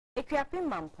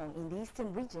Akwampim-Mampong in the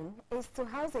eastern region is to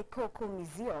house a cocoa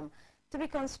museum to be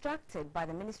constructed by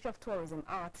the Ministry of Tourism,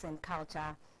 Arts and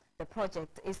Culture. The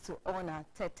project is to honor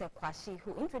Tetteh Quarshie,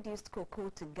 who introduced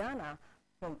cocoa to Ghana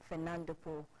from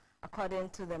Fernandopo. According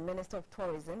to the Minister of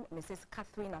Tourism, Mrs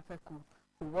Catherine Afeku,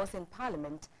 who was in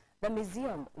Parliament, the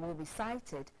museum will be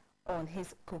sited on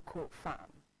his cocoa farm.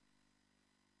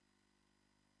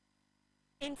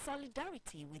 In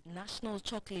solidarity with National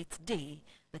Chocolate Day,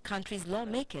 the country's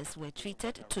lawmakers were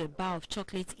treated to a bar of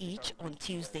chocolate each on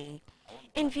Tuesday.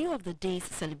 In view of the day's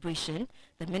celebration,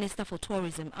 the Minister for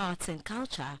Tourism, Arts and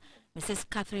Culture, Mrs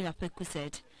Catherine Afeku,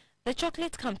 said the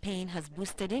chocolate campaign has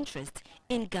boosted interest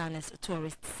in Ghana's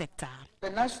tourist sector. The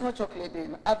National Chocolate Day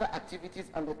and other activities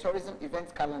on the tourism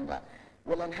events calendar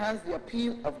will enhance the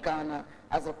appeal of Ghana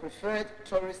as a preferred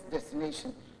tourist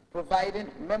destination, providing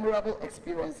memorable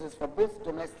experiences for both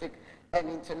domestic and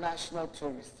international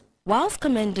tourists. Whilst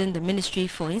commending the ministry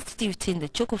for instituting the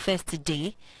Choco Fest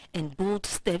today and bold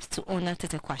steps to honor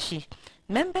Tetteh Quarshie,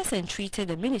 members entreated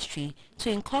the ministry to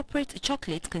incorporate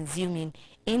chocolate consuming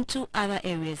into other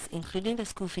areas, including the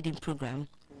school feeding program.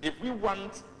 If we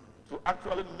want to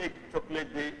actually make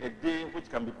Chocolate Day a day which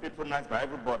can be patronized by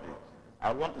everybody,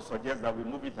 I want to suggest that we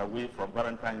move it away from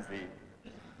Valentine's Day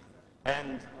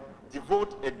and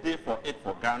devote a day for it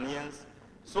for Ghanaians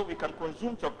so we can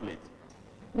consume chocolate.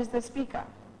 Mr. Speaker,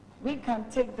 we can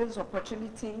take this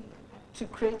opportunity to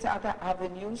create other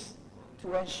avenues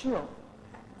to ensure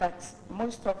that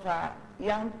most of our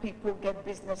young people get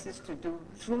businesses to do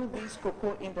through this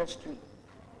cocoa industry,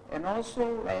 and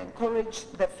also encourage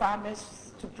the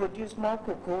farmers to produce more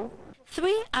cocoa.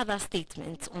 3 other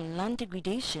statements on land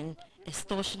degradation,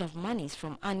 extortion of monies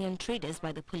from onion traders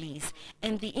by the police,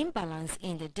 and the imbalance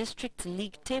in the district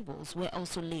league tables were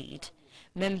also laid.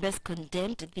 Members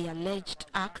condemned the alleged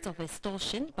act of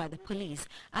extortion by the police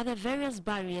at the various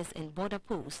barriers and border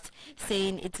posts,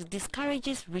 saying it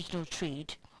discourages regional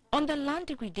trade. On the land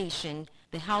degradation,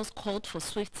 the House called for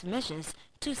swift measures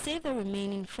to save the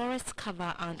remaining forest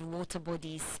cover and water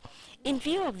bodies. In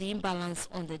view of the imbalance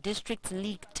on the district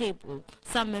league table,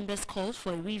 some members called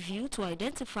for a review to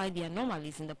identify the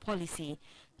anomalies in the policy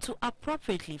to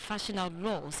appropriately fashion out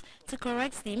laws to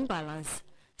correct the imbalance.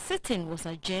 Sitting was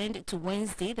adjourned to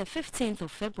Wednesday, the 15th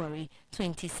of February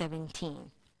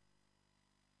 2017.